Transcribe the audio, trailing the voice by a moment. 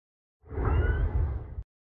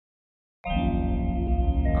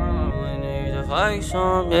flex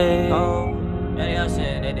on me. And y'all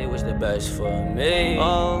saying that they wish the best for me.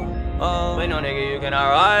 But no nigga, you cannot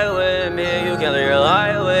ride with me. You can't live your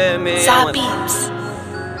life with me. Beeps.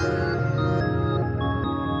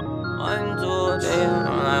 1, 2, 3,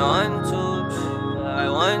 like 1, 2, 3, like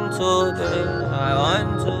 1, 2, 3, like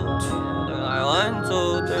 1, 2, 3, like 1,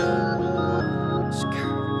 2, 3.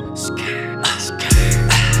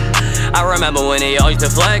 I remember when they all used to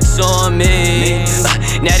flex on me.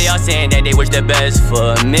 Now they all saying that they wish the best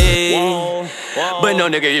for me. But no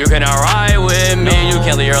nigga, you cannot ride with me. You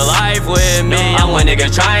can't live your life with me. I'm one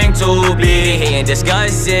nigga trying to be. They hating,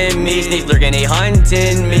 discussing me. Snakes lurking, they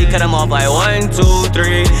hunting me. Cut them off like 1, 2,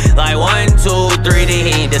 3. Like 1, 2, 3. They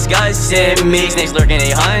hating, discussing me. Snakes lurking,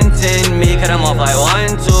 they hunting me. Cut them off like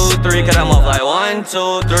 1, 2, 3. Cut them off like 1,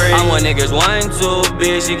 2, 3. I'm what niggas want to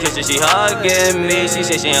be. She kissing, she hugging me. She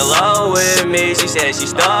said she in love with me. She said she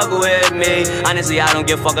stuck with me. Honestly, I don't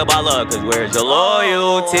give a fuck about love, cause where's your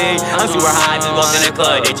loyalty? I'm super high, just walked in the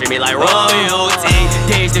club, they treat me like royalty.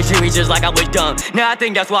 Days they treat me just like I was dumb. Now I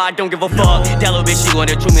think that's why I don't give a fuck. That little bitch, she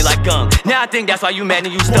wanna chew me like gum. Now I think that's why you mad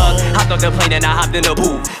and you stuck. Hopped off the plane and I hopped in the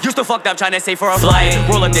booth. Used to fucked up trying to save for a flight.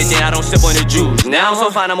 Roll up the day, I don't sip on the juice. Now I'm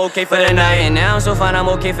so fine, I'm okay for the night. And now I'm so fine, I'm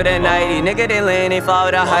okay for the night. These niggas, they lean, they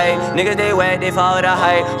follow the height. Niggas, they wet, they follow the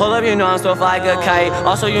height. Hold up, you know I'm so fly like a kite.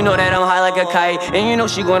 Also, you know that I'm high like a kite. And you know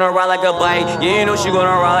she gonna ride like a bike. Yeah, you know she gonna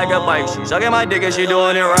ride like a bike. She sucking my dick and she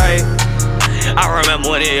doing it right. I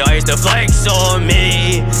remember when they all used to flex on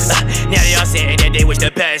me. Now they all saying that they wish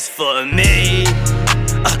the best for me.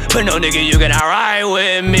 But no nigga, you cannot ride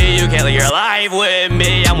with me. You can't live your life with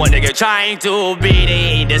me. I'm one nigga trying to be.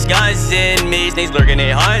 They ain't discussing me. Snakes lurking,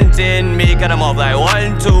 they hunting me. Cut them off like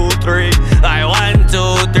 1, 2, 3. Like 1,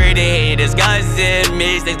 2, 3. They ain't discussing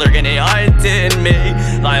me. Snakes lurking, they hunting me.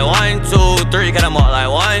 Like 1, 2, 3. Cut them off like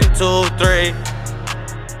 1, 2, 3.